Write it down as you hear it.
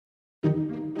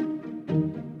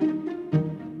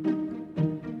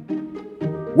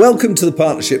Welcome to the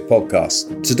Partnership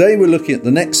Podcast. Today we're looking at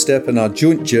the next step in our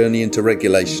joint journey into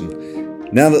regulation.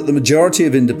 Now that the majority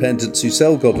of independents who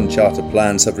sell Golden Charter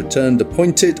plans have returned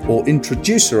appointed or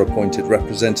introducer-appointed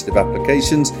representative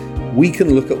applications, we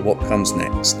can look at what comes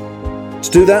next. To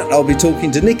do that, I'll be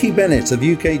talking to Nikki Bennett of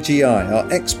UKGI,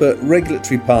 our expert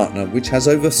regulatory partner, which has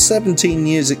over 17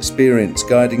 years' experience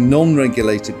guiding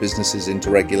non-regulated businesses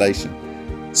into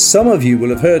regulation. Some of you will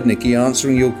have heard Nikki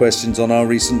answering your questions on our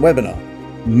recent webinar.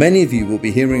 Many of you will be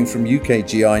hearing from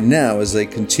UKGI now as they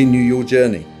continue your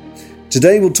journey.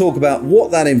 Today we'll talk about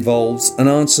what that involves and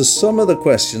answer some of the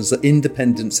questions that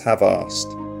independents have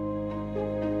asked.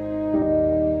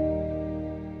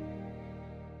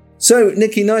 So,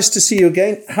 Nikki, nice to see you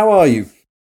again. How are you?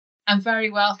 I'm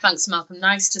very well, thanks, Malcolm.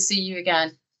 Nice to see you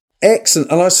again.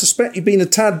 Excellent. And I suspect you've been a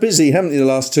tad busy, haven't you, the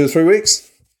last 2 or 3 weeks?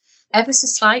 Ever so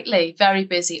slightly. Very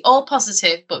busy. All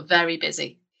positive, but very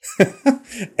busy.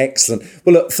 Excellent.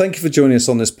 Well, look, thank you for joining us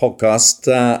on this podcast.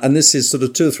 And this is sort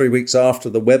of 2 or 3 weeks after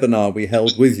the webinar we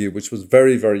held with you, which was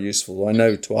very, very useful, I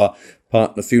know, to our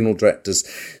partner funeral directors.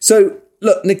 So,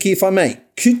 look, Nikki, if I may,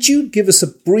 could you give us a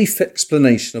brief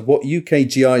explanation of what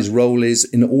UKGI's role is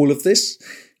in all of this?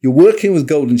 You're working with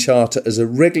Golden Charter as a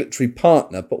regulatory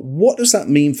partner, but what does that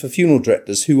mean for funeral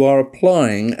directors who are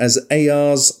applying as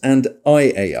ARs and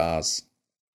IARs?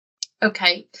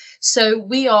 Okay, so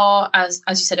we are, as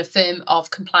you said, a firm of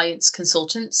compliance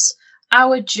consultants.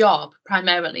 Our job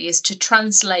primarily is to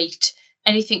translate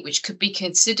anything which could be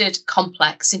considered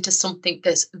complex into something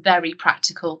that's very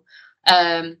practical.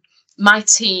 My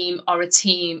team are a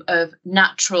team of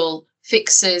natural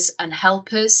fixers and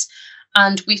helpers,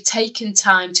 and we've taken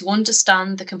time to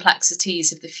understand the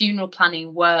complexities of the funeral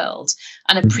planning world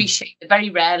and appreciate that very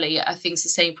rarely are things the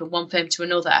same from one firm to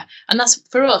another. And that's,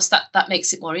 for us, that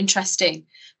makes it more interesting.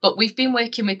 But we've been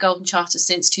working with Golden Charter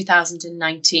since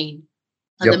 2019.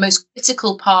 And the most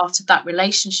critical part of that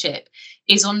relationship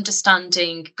is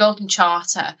understanding Golden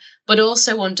Charter, but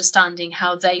also understanding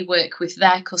how they work with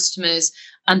their customers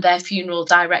and their funeral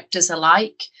directors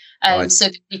alike. So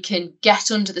that we can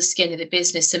get under the skin of the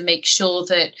business and make sure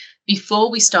that before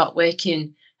we start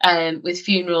working with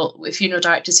funeral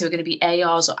directors who are going to be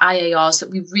ARs or IARs,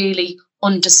 that we really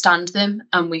understand them,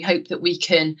 and we hope that we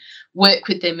can work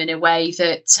with them in a way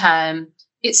that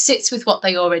it sits with what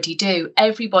they already do.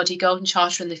 Everybody, Golden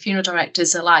Charter and the funeral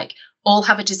directors alike, all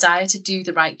have a desire to do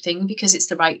the right thing because it's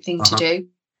the right thing to do.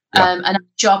 And our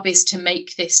job is to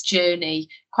make this journey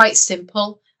quite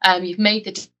simple. You've made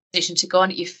the decision to go on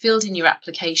it, you've filled in your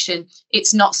application.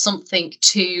 It's not something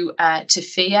to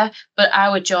fear, but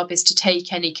our job is to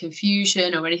take any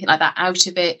confusion or anything like that out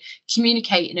of it,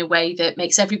 communicate in a way that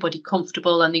makes everybody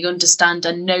comfortable and they understand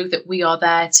and know that we are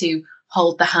there to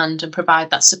hold the hand and provide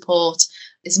that support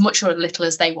as much or as little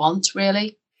as they want,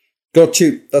 really. Got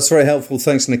you. That's very helpful.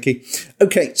 Thanks, Nikki.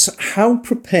 Okay, so how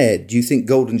prepared do you think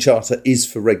Golden Charter is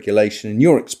for regulation in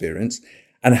your experience?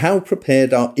 And how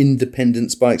prepared are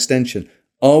independents by extension?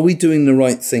 Are we doing the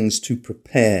right things to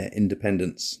prepare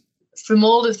independents? From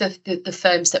all of the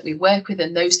firms that we work with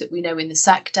and those that we know in the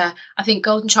sector, I think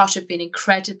Golden Charter have been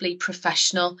incredibly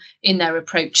professional in their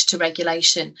approach to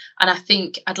regulation. And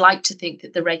I'd like to think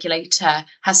that the regulator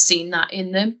has seen that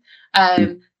in them.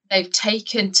 They've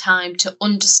taken time to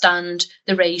understand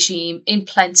the regime in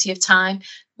plenty of time,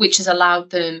 which has allowed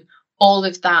them all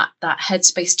of that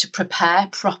headspace to prepare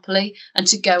properly and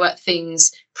to go at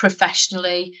things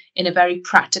professionally in a very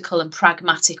practical and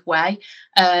pragmatic way.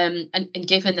 And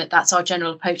given that that's our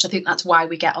general approach, I think that's why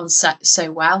we get on set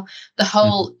so well. The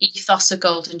whole ethos of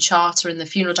Golden Charter and the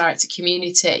funeral director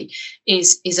community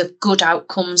is of good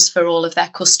outcomes for all of their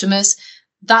customers.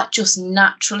 That just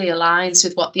naturally aligns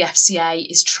with what the FCA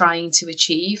is trying to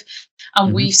achieve.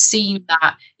 And we've seen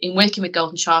that in working with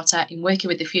Golden Charter, in working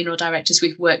with the funeral directors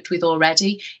we've worked with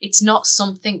already. It's not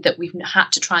something that we've had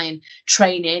to try and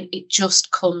train in. It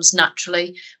just comes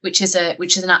naturally, which is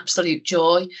an absolute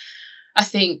joy. I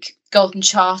think Golden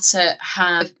Charter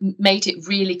have made it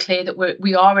really clear that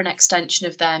we are an extension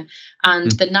of them,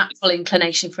 and the natural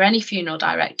inclination for any funeral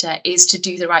director is to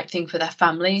do the right thing for their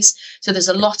families. So there's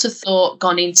a lot of thought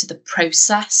gone into the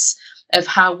process of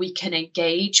how we can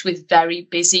engage with very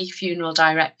busy funeral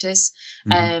directors.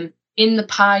 In the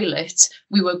pilot,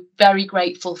 we were very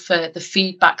grateful for the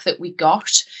feedback that we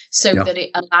got, so that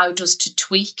it allowed us to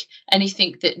tweak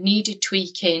anything that needed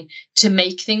tweaking to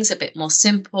make things a bit more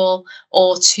simple,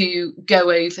 or to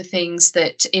go over things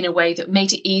that in a way that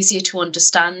made it easier to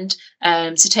understand,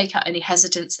 to take out any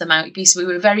hesitance there might be. So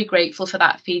we were very grateful for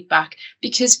that feedback,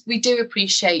 because we do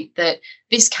appreciate that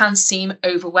this can seem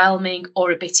overwhelming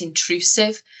or a bit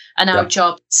intrusive, and our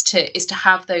job is to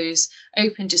have those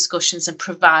open discussions and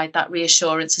provide that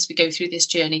reassurance as we go through this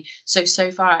journey.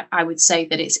 So far, I would say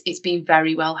that it's been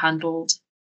very well handled.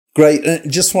 Great.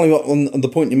 Just following up on the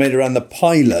point you made around the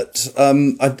pilot,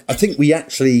 I think we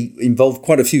actually involved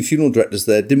quite a few funeral directors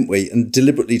there, didn't we? And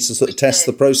deliberately to sort of test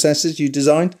the processes you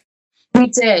designed? We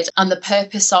did. And the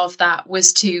purpose of that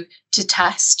was to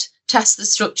test the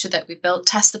structure that we built,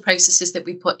 test the processes that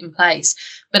we put in place,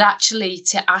 but actually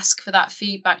to ask for that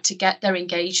feedback, to get their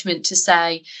engagement, to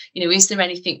say, is there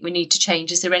anything we need to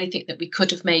change? Is there anything that we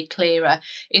could have made clearer?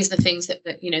 Is there things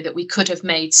that we could have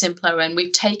made simpler? And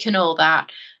we've taken all that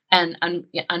and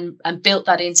built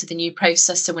that into the new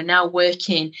process. So we're now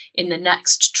working in the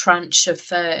next tranche of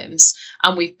firms,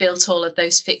 and we've built all of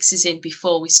those fixes in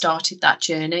before we started that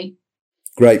journey.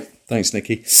 Great. Thanks,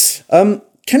 Nikki.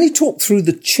 Can you talk through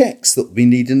the checks that we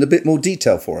need in a bit more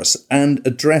detail for us and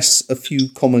address a few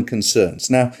common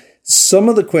concerns? Now, some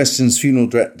of the questions funeral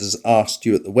directors asked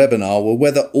you at the webinar were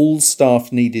whether all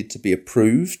staff needed to be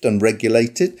approved and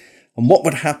regulated, and what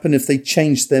would happen if they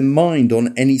changed their mind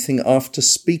on anything after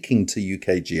speaking to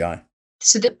UKGI.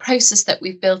 So the process that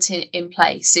we've built in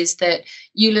place is that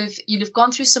you'll have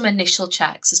gone through some initial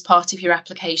checks as part of your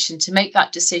application to make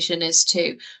that decision as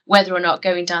to whether or not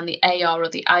going down the AR or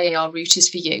the IAR route is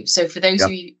for you. So for those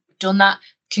of you who've done that,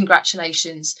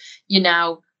 congratulations. You're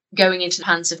now going into the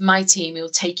hands of my team who will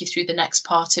take you through the next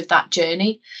part of that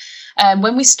journey.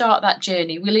 When we start that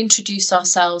journey, we'll introduce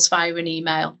ourselves via an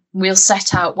email. We'll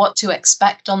set out what to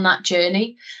expect on that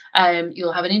journey.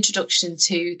 You'll have an introduction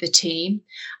to the team,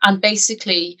 and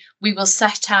basically we will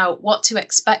set out what to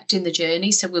expect in the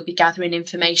journey. So we'll be gathering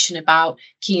information about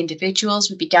key individuals,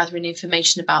 we'll be gathering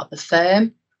information about the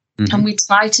firm, and we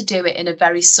try to do it in a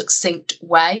very succinct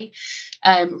way,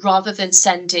 rather than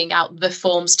sending out the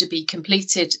forms to be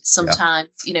completed sometimes.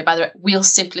 We'll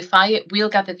simplify it, we'll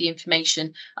gather the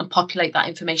information and populate that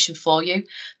information for you.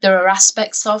 There are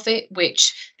aspects of it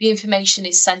which the information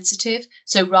is sensitive,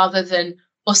 so rather than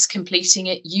us completing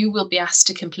it, you will be asked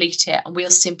to complete it, and we'll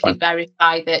simply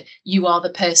verify that you are the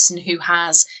person who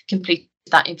has completed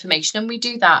that information. And we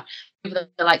do that with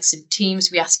the likes of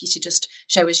Teams. We ask you to just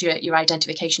show us your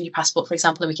identification, your passport, for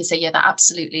example, and we can say, yeah, that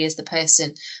absolutely is the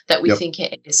person that we think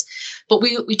it is. But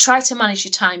we try to manage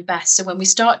your time best. So when we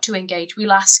start to engage,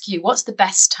 we'll ask you, what's the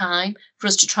best time for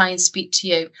us to try and speak to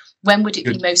you? When would it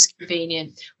be most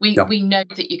convenient? We know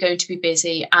that you're going to be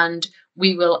busy, and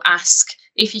we will ask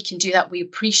if you can do that. We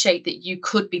appreciate that you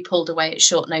could be pulled away at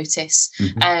short notice.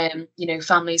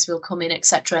 Families will come in,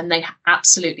 etc., and they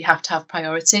absolutely have to have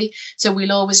priority. So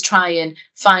we'll always try and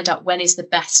find out when is the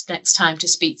best next time to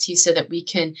speak to you, so that we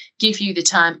can give you the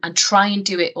time and try and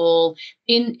do it all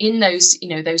in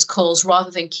those calls,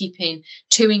 rather than keeping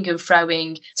toing and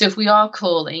froing. So if we are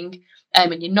calling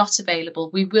and you're not available,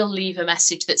 we will leave a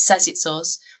message that says it's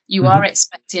us. You are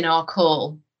expecting our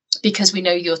call, because we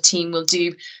know your team will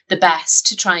do the best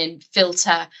to try and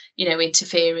filter,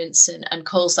 interference and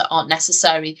calls that aren't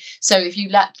necessary. So if you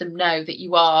let them know that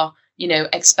you are,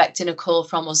 expecting a call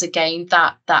from us, again,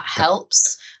 that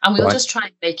helps. And we'll just try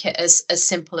and make it as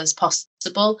simple as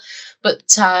possible.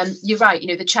 But you're right,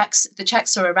 the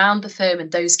checks are around the firm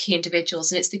and those key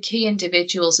individuals, and it's the key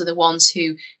individuals are the ones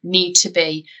who need to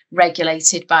be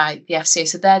regulated by the FCA.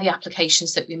 So they're the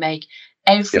applications that we make.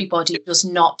 Everybody does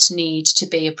not need to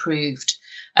be approved.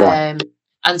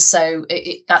 And so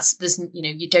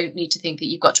you don't need to think that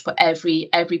you've got to put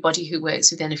everybody who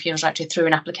works within a funeral directory through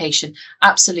an application.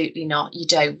 Absolutely not. You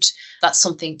don't. That's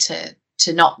something to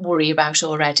not worry about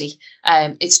already.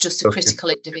 It's just the critical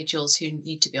individuals who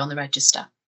need to be on the register.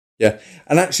 Yeah.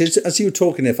 And actually, as you were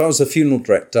talking, if I was a funeral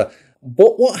director,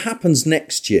 what happens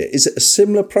next year? Is it a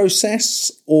similar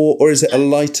process or is it a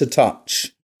lighter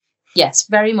touch? Yes,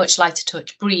 very much lighter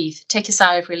touch. Breathe, take a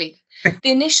sigh of relief.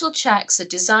 The initial checks are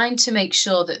designed to make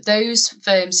sure that those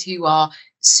firms who are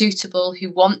suitable, who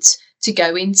want to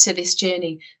go into this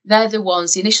journey, they're the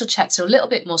ones. The initial checks are a little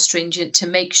bit more stringent to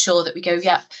make sure that we go,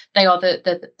 yeah, they are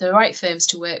the right firms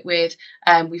to work with.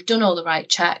 We've done all the right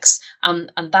checks, and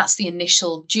that's the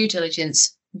initial due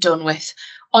diligence done with.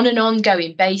 on an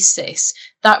ongoing basis,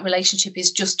 that relationship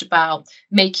is just about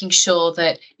making sure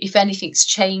that if anything's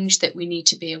changed that we need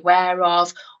to be aware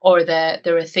of, or there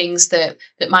are things that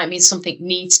might mean something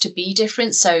needs to be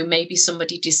different. So maybe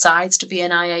somebody decides to be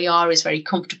an IAR, is very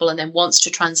comfortable and then wants to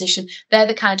transition. They're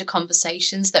the kind of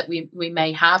conversations that we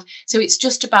may have. So it's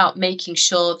just about making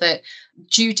sure that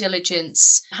due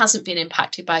diligence hasn't been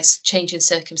impacted by changing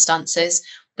circumstances.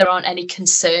 There aren't any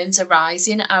concerns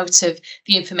arising out of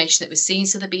the information that we're seeing.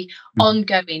 So there'll be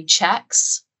ongoing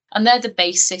checks, and they're the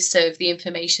basis of the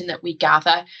information that we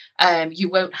gather. You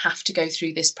won't have to go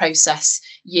through this process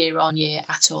year on year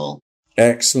at all.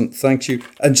 Excellent. Thank you.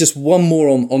 And just one more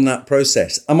on that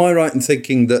process. Am I right in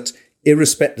thinking that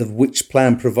irrespective of which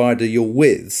plan provider you're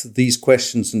with, these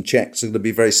questions and checks are going to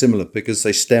be very similar because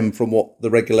they stem from what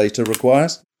the regulator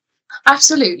requires?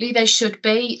 Absolutely, they should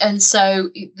be. And so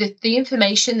the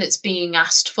information that's being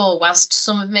asked for, whilst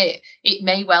some of it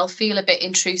may well feel a bit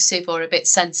intrusive or a bit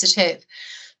sensitive,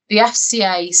 the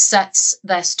FCA sets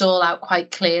their stall out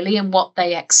quite clearly in what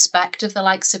they expect of the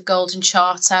likes of Golden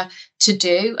Charter to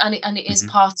do. And it is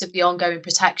part of the ongoing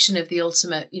protection of the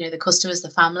ultimate, the customers, the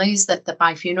families that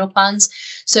buy funeral plans.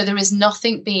 So there is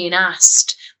nothing being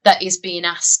asked that is being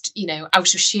asked,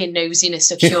 out of sheer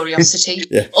nosiness or curiosity.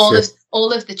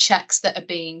 All of the checks that are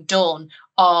being done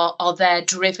are there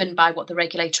driven by what the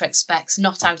regulator expects,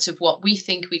 not out of what we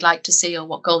think we'd like to see or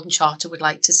what Golden Charter would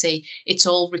like to see. It's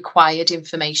all required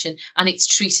information, and it's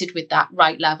treated with that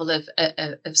right level of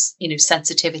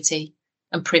sensitivity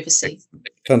and privacy.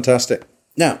 Fantastic.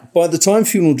 Now, by the time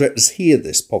funeral directors hear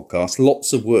this podcast,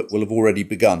 lots of work will have already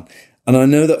begun. And I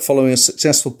know that following a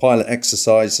successful pilot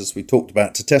exercise, as we talked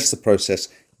about, to test the process,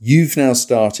 you've now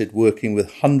started working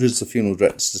with hundreds of funeral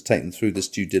directors to take them through this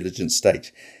due diligence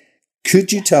stage.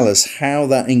 Could you tell us how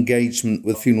that engagement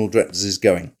with funeral directors is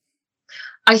going?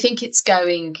 I think it's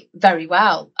going very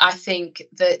well. I think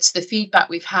that the feedback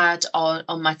we've had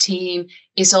on my team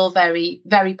is all very,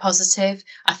 very positive.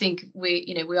 I think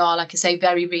we are, like I say,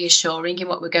 very reassuring in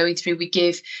what we're going through. We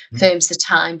give firms the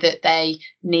time that they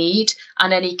need,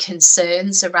 and any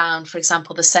concerns around, for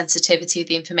example, the sensitivity of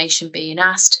the information being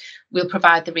asked, we'll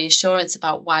provide the reassurance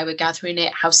about why we're gathering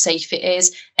it, how safe it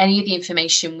is. Any of the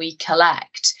information we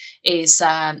collect is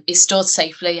stored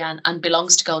safely and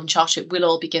belongs to Golden Charter. It will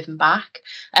all be given back.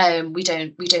 We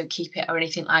don't keep it or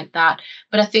anything like that.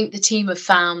 But I think the team have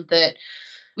found that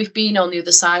we've been on the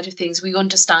other side of things. We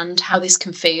understand how this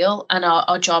can feel, and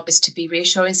our job is to be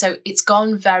reassuring. So it's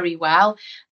gone very well.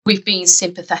 We've been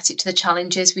sympathetic to the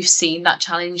challenges. We've seen that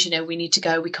challenge, we need to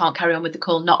go, we can't carry on with the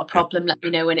call, not a problem, let me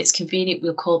know when it's convenient,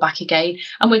 we'll call back again.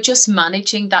 And we're just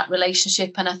managing that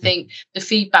relationship. And I think the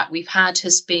feedback we've had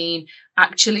has been,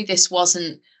 actually, this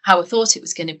wasn't how I thought it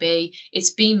was going to be. It's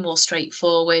been more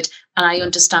straightforward, and I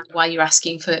understand why you're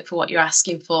asking for what you're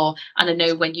asking for. And I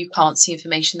know when you can't see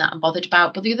information that I'm bothered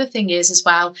about. But the other thing is as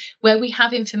well, where we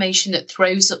have information that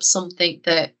throws up something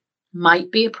that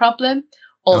might be a problem,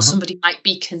 or somebody might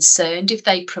be concerned if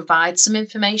they provide some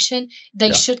information,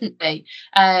 they shouldn't be.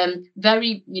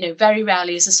 Very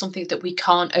rarely is there something that we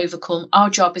can't overcome. Our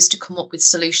job is to come up with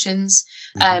solutions.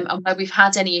 And where we've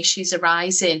had any issues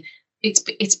arising,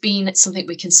 it's been something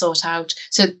we can sort out.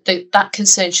 So that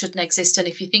concern shouldn't exist. And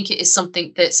if you think it is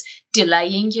something that's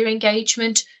delaying your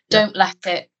engagement, don't let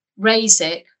it. Raise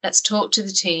it. Let's talk to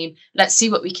the team. Let's see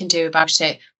what we can do about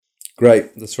it.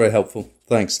 Great. That's very helpful.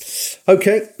 Thanks.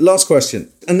 Okay, last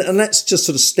question. And let's just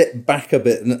sort of step back a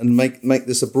bit and make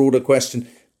this a broader question.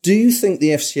 Do you think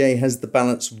the FCA has the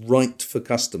balance right for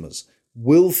customers?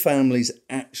 Will families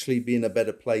actually be in a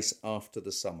better place after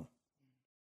the summer?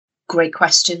 Great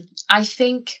question. I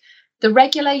think the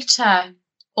regulator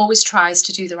always tries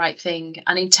to do the right thing.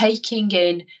 And in taking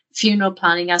in funeral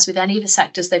planning, as with any of the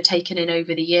sectors they've taken in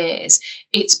over the years,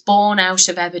 it's born out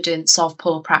of evidence of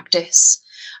poor practice.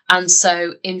 And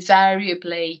so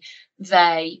invariably,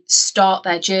 they start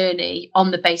their journey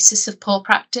on the basis of poor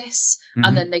practice,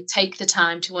 and then they take the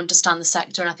time to understand the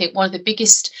sector. And I think one of the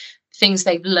biggest things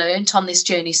they've learned on this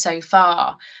journey so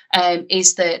far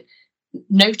is that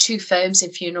no two firms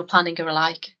in funeral planning are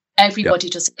alike. Everybody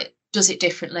does it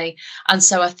differently. And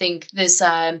so I think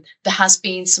there has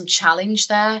been some challenge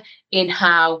there in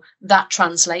how that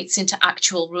translates into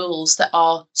actual rules that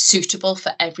are suitable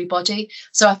for everybody.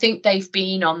 So I think they've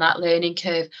been on that learning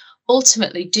curve.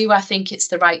 Ultimately, do I think it's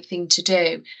the right thing to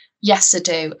do? Yes, I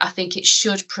do. I think it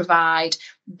should provide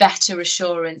better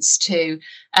assurance to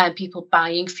people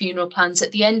buying funeral plans.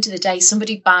 At the end of the day,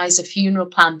 somebody buys a funeral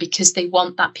plan because they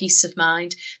want that peace of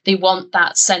mind. They want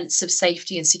that sense of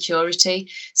safety and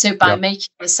security. So by making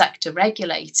the sector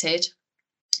regulated,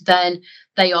 then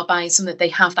they are buying something that they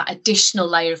have that additional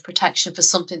layer of protection for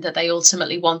something that they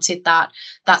ultimately wanted that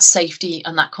safety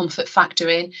and that comfort factor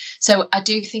in. So I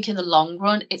do think in the long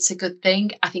run, it's a good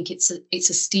thing. I think it's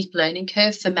a steep learning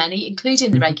curve for many,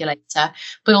 including the regulator,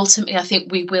 but ultimately I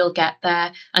think we will get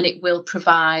there, and it will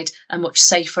provide a much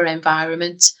safer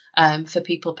environment for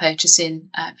people purchasing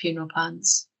funeral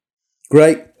plans.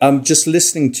 Great. Just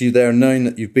listening to you there, knowing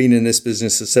that you've been in this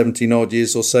business for 17 odd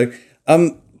years or so.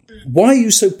 Why are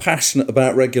you so passionate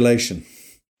about regulation?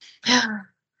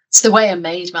 It's the way I'm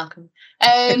made, Malcolm.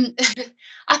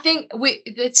 I think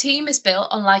the team is built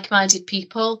on like-minded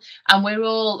people, and we're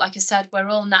all, like I said, we're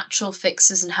all natural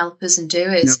fixers and helpers and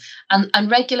doers. Yeah. And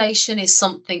regulation is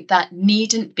something that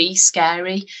needn't be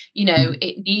scary.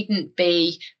 It needn't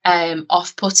be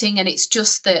off-putting. And it's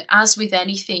just that, as with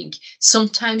anything,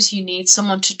 sometimes you need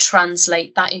someone to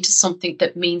translate that into something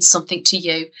that means something to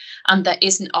you and that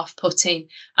isn't off-putting.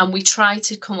 And we try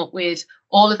to come up with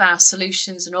all of our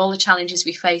solutions and all the challenges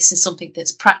we face in something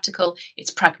that's practical,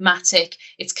 it's pragmatic,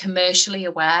 it's commercially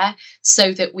aware,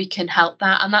 so that we can help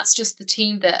that. And that's just the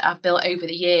team that I've built over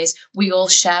the years. We all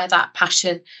share that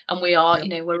passion, and we are,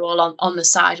 we're all on the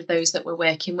side of those that we're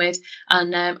working with,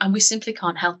 and we simply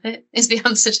can't help it, is the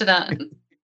answer to that.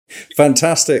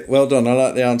 Fantastic. Well done. I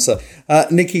like the answer.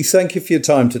 Nikki, thank you for your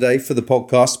time today for the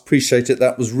podcast. Appreciate it.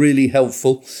 That was really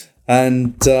helpful.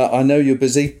 And I know you're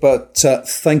busy, but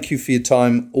thank you for your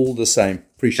time all the same.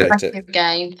 Appreciate it. Thank you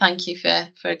again. Thank you for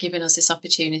giving us this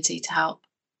opportunity to help.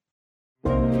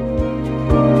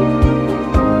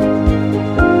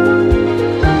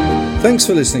 Thanks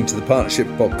for listening to the Partnership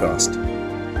Podcast.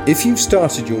 If you've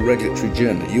started your regulatory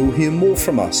journey, you'll hear more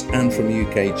from us and from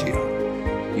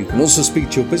UKGI. You can also speak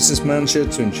to your business manager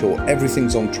to ensure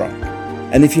everything's on track.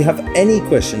 And if you have any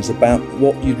questions about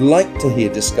what you'd like to hear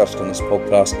discussed on this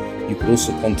podcast, you can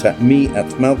also contact me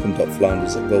at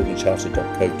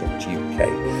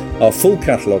malcolm.flanders@goldencharter.co.uk. Our full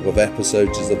catalogue of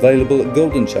episodes is available at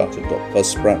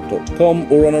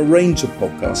goldencharter.buzzsprout.com or on a range of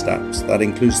podcast apps. That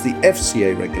includes the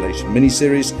FCA regulation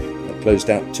mini-series that closed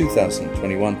out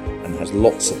 2021 and has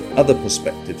lots of other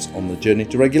perspectives on the journey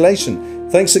to regulation.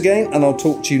 Thanks again, and I'll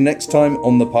talk to you next time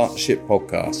on the Partnership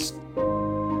Podcast.